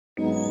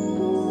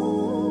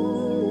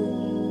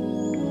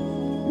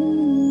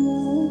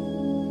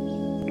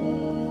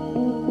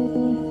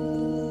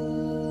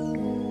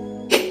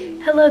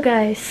Hello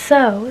guys,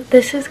 so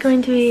this is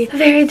going to be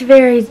a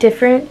very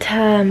different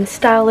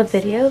style of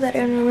video that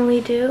I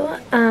normally do.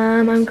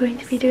 I'm going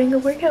to be doing a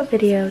workout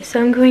video, so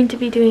I'm going to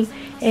be doing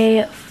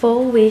a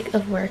full week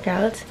of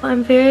workouts.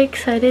 I'm very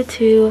excited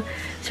to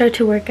start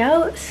to work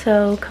out,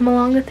 so come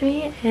along with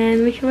me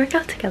and we can work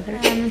out together.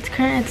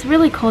 It's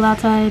really cold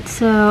outside,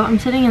 so I'm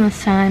sitting in the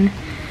sun.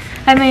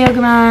 I have my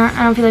yoga mat.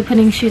 I don't feel like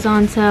putting shoes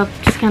on, so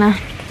just gonna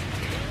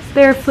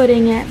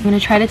barefooting it. I'm gonna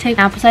try to take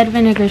apple cider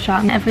vinegar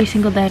shot every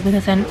single day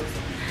because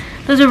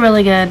those are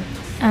really good.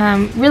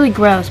 Really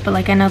gross, but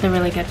like I know they're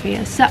really good for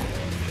you. So,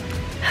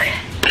 okay,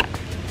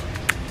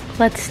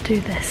 let's do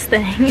this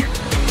thing.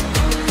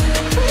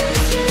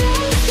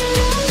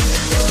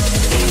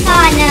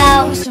 Oh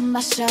no!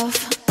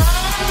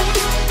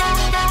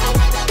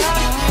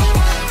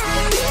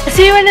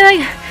 See, when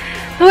like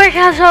the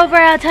workout's over,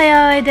 I'll tell you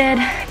how I did.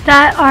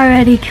 That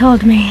already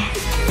killed me.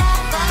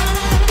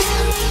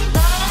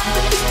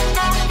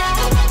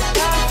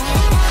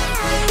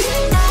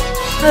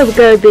 I'm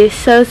gonna be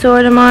so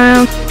sore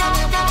tomorrow.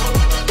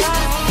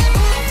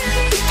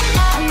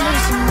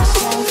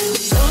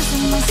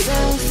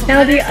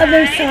 Now the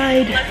other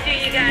side.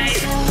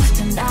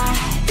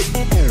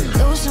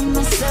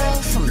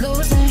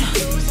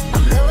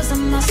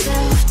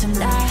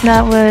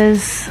 That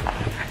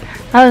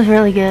was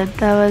really good.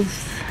 That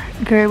was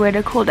a great way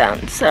to cool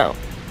down. So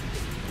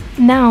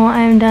now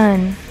I'm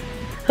done.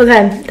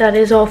 Okay, that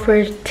is all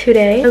for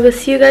today. I will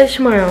see you guys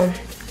tomorrow.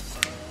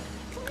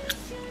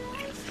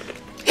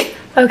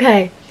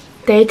 Okay,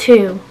 day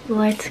 2.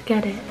 Let's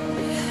get it.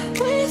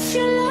 With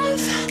your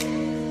love,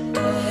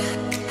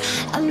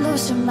 I'm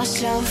losing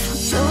myself,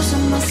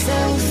 losing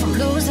myself, I'm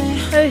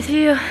losing. I will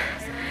see you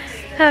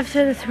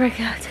after this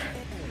workout.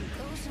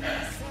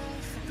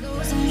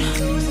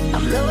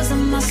 I'm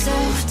losing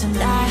myself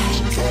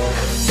tonight.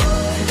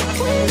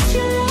 With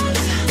your love.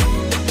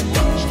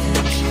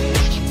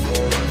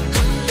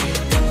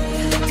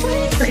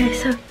 Okay,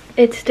 so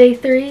it's day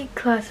 3,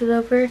 class is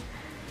over,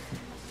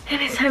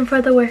 and it's time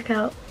for the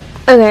workout.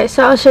 Okay,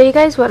 so I'll show you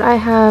guys what I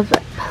have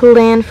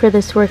planned for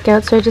this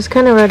workout. So I just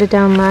kind of wrote it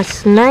down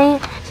last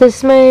night. So this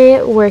is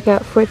my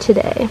workout for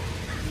today.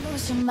 I'm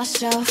losing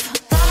myself.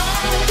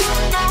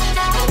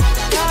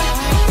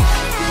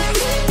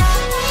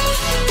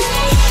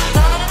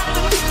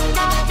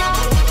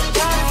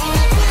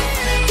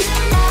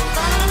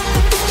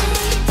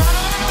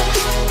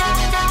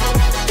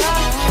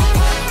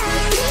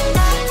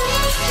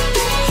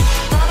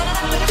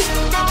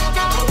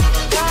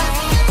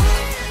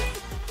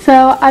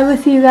 So I will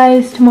see you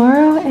guys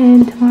tomorrow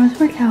in tomorrow's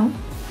workout.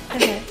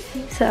 Okay,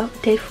 so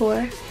day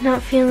 4.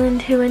 Not feeling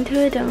too into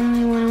it, don't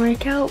really want to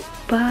work out,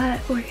 but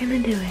we're gonna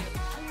do it.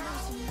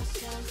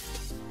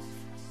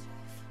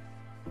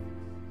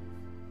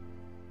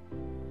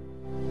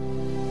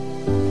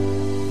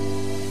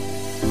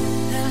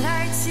 The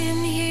lights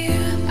in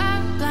here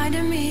are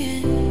blinding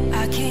me and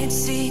I can't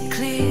see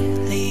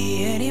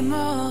clearly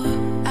anymore.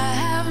 I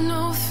have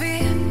no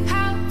fear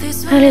how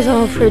this That is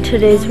all for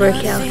today's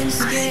workout. I'll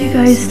see you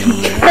guys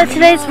tomorrow. So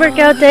today's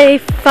workout, day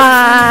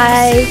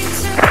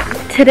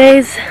 5.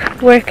 Today's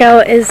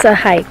workout is a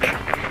hike.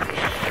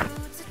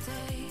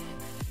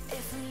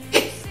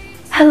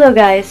 Hello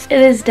guys, it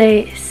is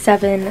day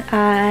 7.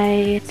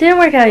 I didn't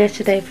work out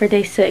yesterday for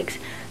day 6.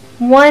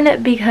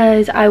 1,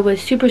 because I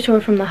was super sore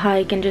from the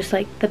hike and just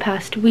like the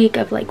past week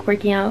of like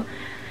working out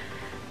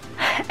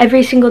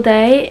every single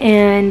day,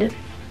 and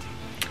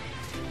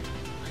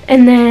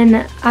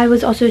then I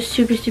was also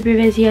super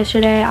busy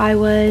yesterday. I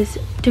was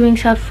doing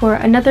stuff for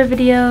another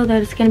video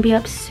that is going to be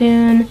up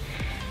soon,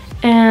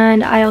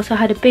 and I also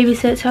had to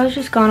babysit, so I was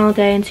just gone all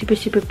day and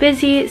super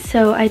busy,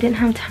 so I didn't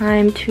have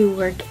time to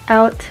work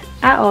out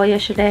at all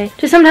yesterday.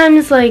 Just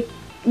sometimes like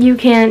you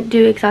can't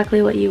do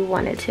exactly what you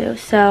wanted to,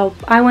 so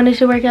I wanted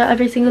to work out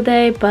every single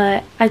day,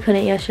 but I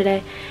couldn't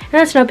yesterday, and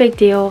that's no big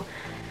deal.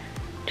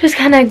 Just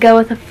kind of go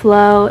with the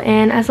flow,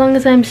 and as long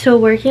as I'm still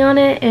working on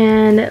it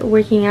and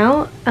working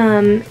out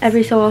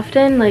every so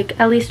often, like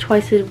at least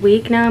twice a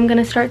week now I'm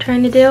gonna start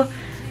trying to do,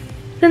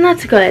 then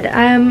that's good.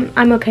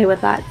 I'm okay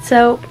with that.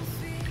 So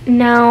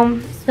now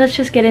let's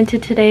just get into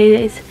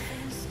today's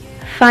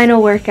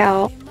final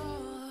workout.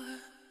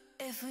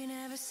 if we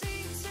never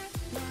see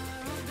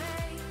tomorrow,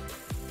 babe.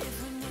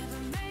 If we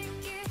never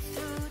make it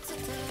through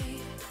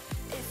today.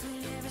 If we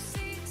never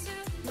see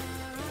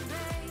tomorrow,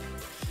 babe.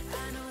 I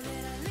know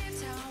that I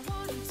lived how I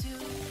wanted to.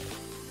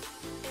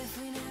 If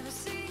we never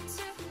see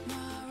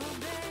tomorrow,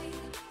 babe.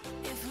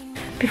 If we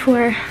never.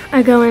 Before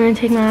I go in and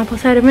take my apple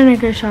cider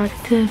vinegar shot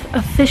to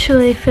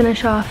officially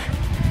finish off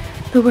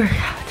the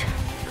workout.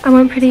 I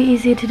went pretty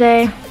easy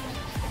today.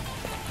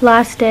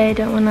 Last day, I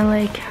don't want to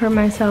like hurt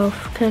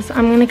myself because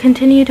I'm going to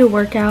continue to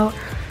work out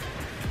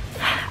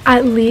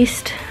at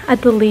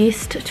the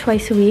least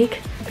twice a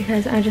week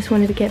because I just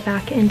wanted to get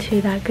back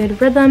into that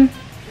good rhythm.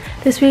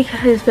 This week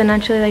has been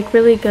actually like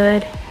really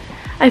good.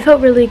 I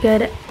felt really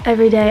good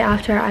every day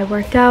after I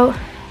worked out.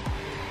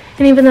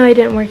 And even though I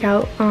didn't work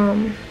out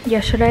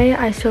yesterday,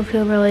 I still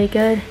feel really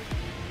good.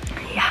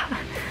 Yeah,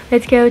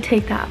 let's go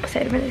take the apple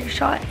cider vinegar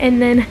shot,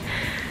 and then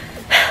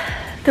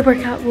the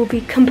workout will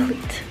be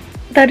complete.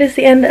 That is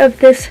the end of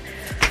this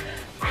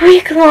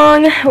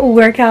week-long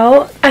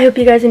workout. I hope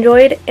you guys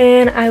enjoyed,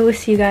 and I will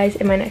see you guys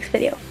in my next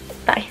video.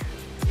 Bye.